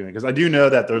kudos to you for doing it. Because I do know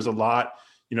that there's a lot,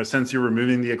 since you're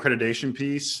removing the accreditation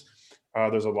piece,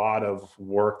 there's a lot of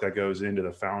work that goes into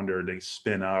the founder to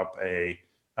spin up a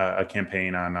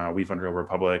campaign on We Fund Real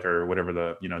Republic or whatever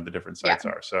the the different Yeah. sites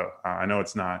are. So I know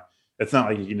it's not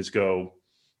like you can just go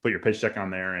put your pitch deck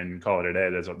on there and call it a day.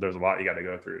 There's a lot you got to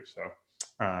go through. So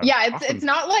Yeah, it's awesome.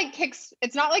 not like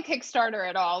Kickstarter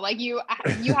at all. Like you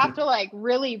have to like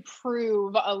really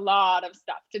prove a lot of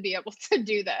stuff to be able to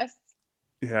do this.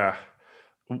 Yeah.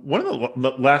 One of the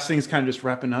last things, kind of just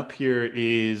wrapping up here,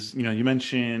 is you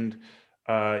mentioned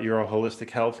you're a holistic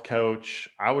health coach.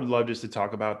 I would love just to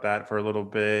talk about that for a little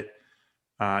bit.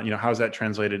 How's that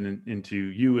translated into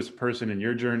you as a person in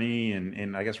your journey,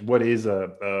 and I guess what is a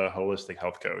holistic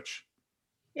health coach?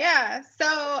 Yeah. So,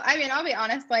 I mean, I'll be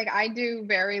honest, like I do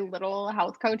very little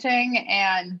health coaching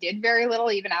and did very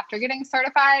little even after getting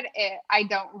certified. I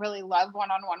don't really love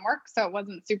one-on-one work, so it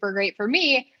wasn't super great for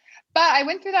me. But I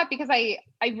went through that because I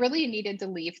really needed to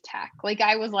leave tech. Like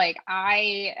I was like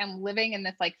I am living in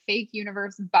this like fake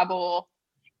universe bubble,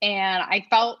 and I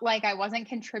felt like I wasn't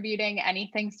contributing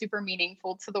anything super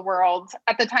meaningful to the world.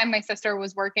 At the time my sister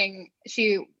was working,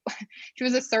 she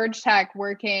was a surge tech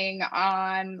working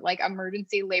on like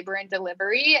emergency labor and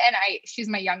delivery, and she's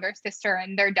my younger sister,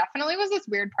 and there definitely was this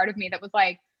weird part of me that was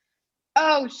like,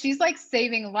 oh, she's like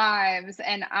saving lives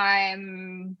and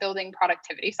I'm building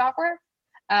productivity software.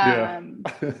 Yeah.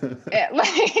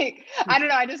 Like I don't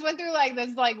know, I just went through like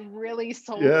this like really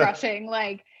soul Yeah. crushing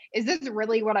like, is this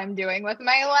really what I'm doing with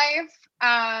my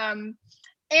life?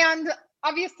 And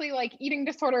obviously like eating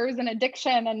disorders and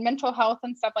addiction and mental health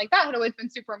and stuff like that had always been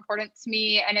super important to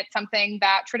me, and it's something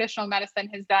that traditional medicine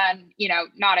has done,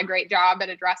 not a great job at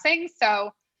addressing.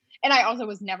 So, and I also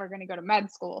was never going to go to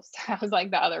med school, so that was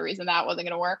like the other reason that wasn't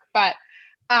going to work. But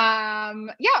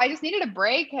yeah, I just needed a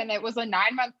break, and it was a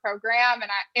 9-month program,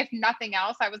 and if nothing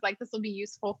else, I was like, this will be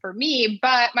useful for me.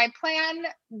 But my plan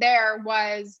there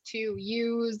was to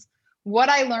use what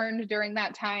I learned during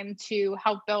that time to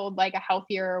help build like a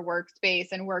healthier workspace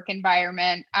and work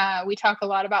environment. We talk a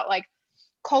lot about like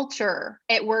culture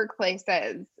at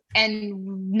workplaces,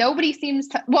 and nobody seems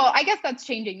to, well, I guess that's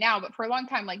changing now, but for a long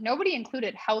time like nobody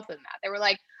included health in that. They were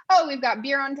like, oh, we've got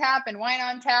beer on tap and wine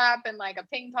on tap and like a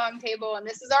ping pong table, and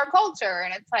this is our culture.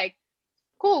 And it's like,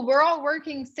 cool, we're all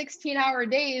working 16-hour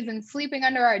days and sleeping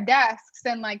under our desks,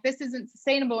 and like this isn't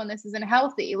sustainable and this isn't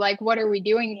healthy. Like what are we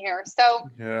doing here? So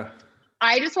Yeah.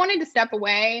 I just wanted to step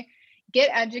away, get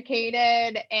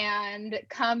educated, and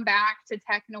come back to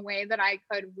tech in a way that I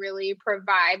could really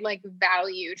provide like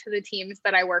value to the teams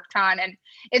that I worked on. And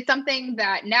it's something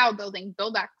that now building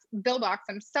Buildbox,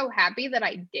 I'm so happy that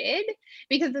I did,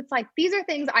 because it's like these are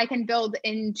things I can build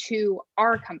into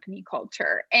our company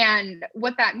culture. And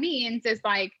what that means is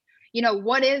like,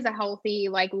 what is a healthy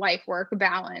like life work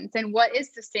balance, and what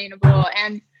is sustainable,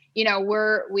 and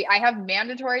I have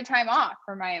mandatory time off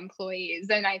for my employees.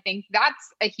 And I think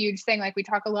that's a huge thing. Like we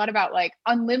talk a lot about like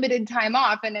unlimited time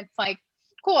off, and it's like,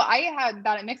 cool. I had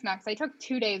that at Mixmax. I took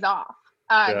 2 days off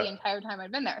Yeah. the entire time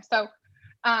I'd been there. So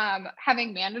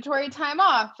having mandatory time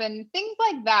off and things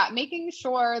like that, making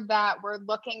sure that we're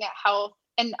looking at health.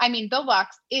 And I mean, Buildbox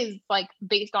is like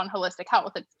based on holistic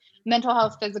health. It's mental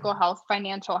health, physical health,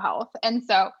 financial health. And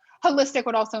so holistic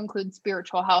would also include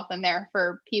spiritual health in there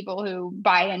for people who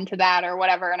buy into that or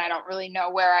whatever. And I don't really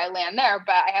know where I land there,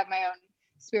 but I have my own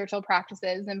spiritual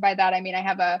practices. And by that, I mean, I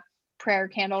have a prayer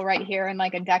candle right here and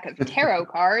like a deck of tarot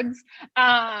cards.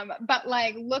 But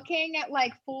like looking at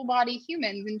like full body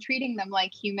humans and treating them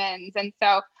like humans. And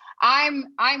so I'm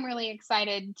really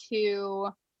excited to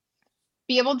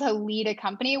be able to lead a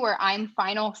company where I'm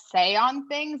final say on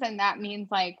things. And that means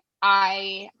like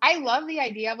I love the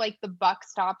idea of like the buck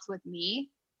stops with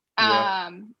me. Yeah.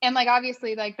 And like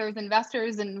obviously like there's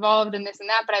investors involved in this and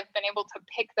that, but I've been able to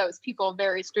pick those people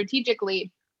very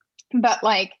strategically. But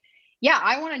like, yeah,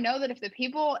 I want to know that if the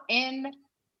people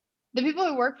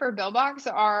who work for Billbox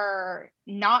are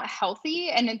not healthy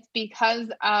and it's because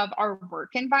of our work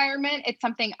environment, it's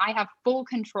something I have full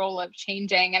control of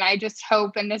changing. And I just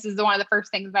hope, and this is one of the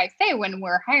first things I say when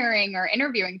we're hiring or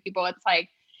interviewing people, it's like,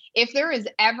 if there is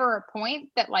ever a point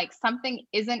that like something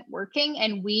isn't working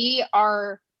and we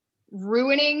are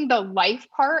ruining the life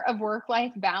part of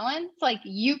work-life balance, like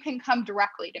you can come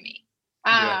directly to me.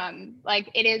 Yeah.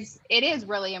 Like it is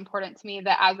really important to me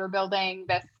that as we're building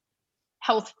this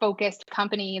health focused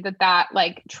company, that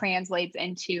like translates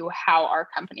into how our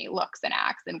company looks and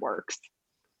acts and works.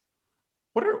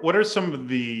 What are some of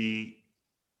the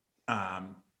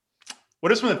um,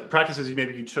 what are some of the practices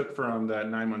you took from that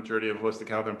 9-month journey of holistic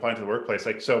health and applied to the workplace?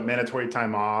 Like, so mandatory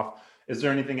time off. Is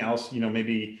there anything else,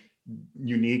 maybe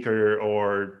unique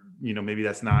or maybe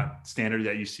that's not standard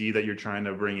that you see that you're trying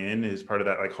to bring in as part of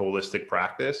that like holistic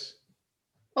practice?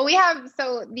 Well, we have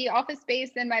so the office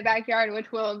space in my backyard,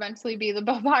 which will eventually be the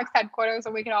Billbox headquarters,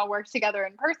 so we can all work together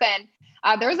in person.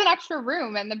 There's an extra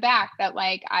room in the back that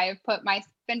like I've put my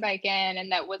spin bike in,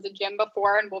 and that was a gym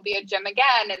before, and will be a gym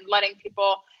again, and letting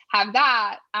people have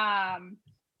that.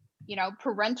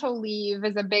 Parental leave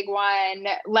is a big one.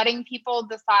 Letting people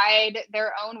decide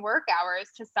their own work hours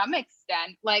to some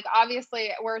extent. Like,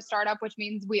 obviously, we're a startup, which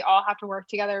means we all have to work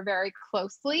together very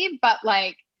closely, but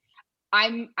like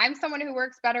I'm someone who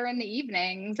works better in the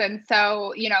evenings. And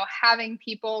so, having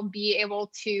people be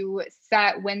able to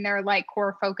set when their like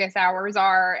core focus hours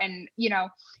are. And,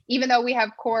 even though we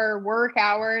have core work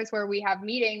hours where we have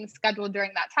meetings scheduled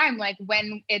during that time, like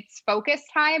when it's focus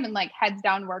time and like heads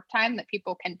down work time, that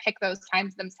people can pick those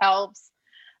times themselves.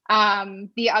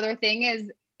 The other thing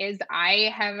is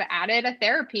I have added a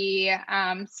therapy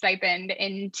stipend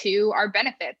into our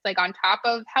benefits, like on top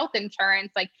of health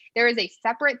insurance. Like there is a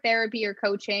separate therapy or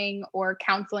coaching or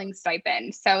counseling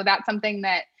stipend. So that's something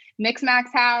that Mixmax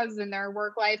has in their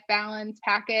work-life balance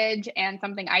package, and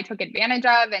something I took advantage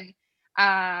of. And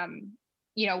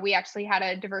we actually had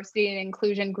a diversity and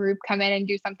inclusion group come in and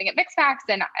do something at Mixmax,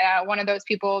 and one of those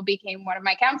people became one of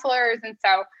my counselors. And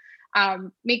so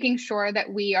making sure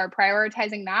that we are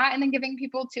prioritizing that, and then giving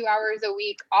people 2 hours a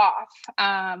week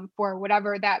off for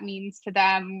whatever that means to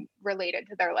them related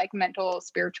to their like mental,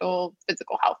 spiritual,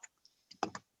 physical health.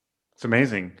 It's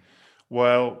amazing.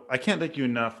 Well, I can't thank you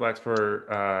enough, Lex,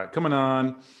 for coming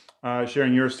on,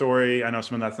 sharing your story. I know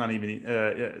some of that's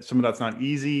not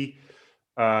easy.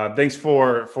 Thanks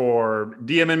for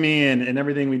DMing me and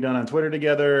everything we've done on Twitter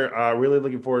together. Really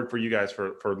looking forward for you guys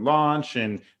for launch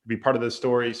and be part of this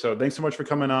story. So thanks so much for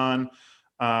coming on,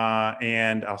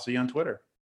 and I'll see you on Twitter.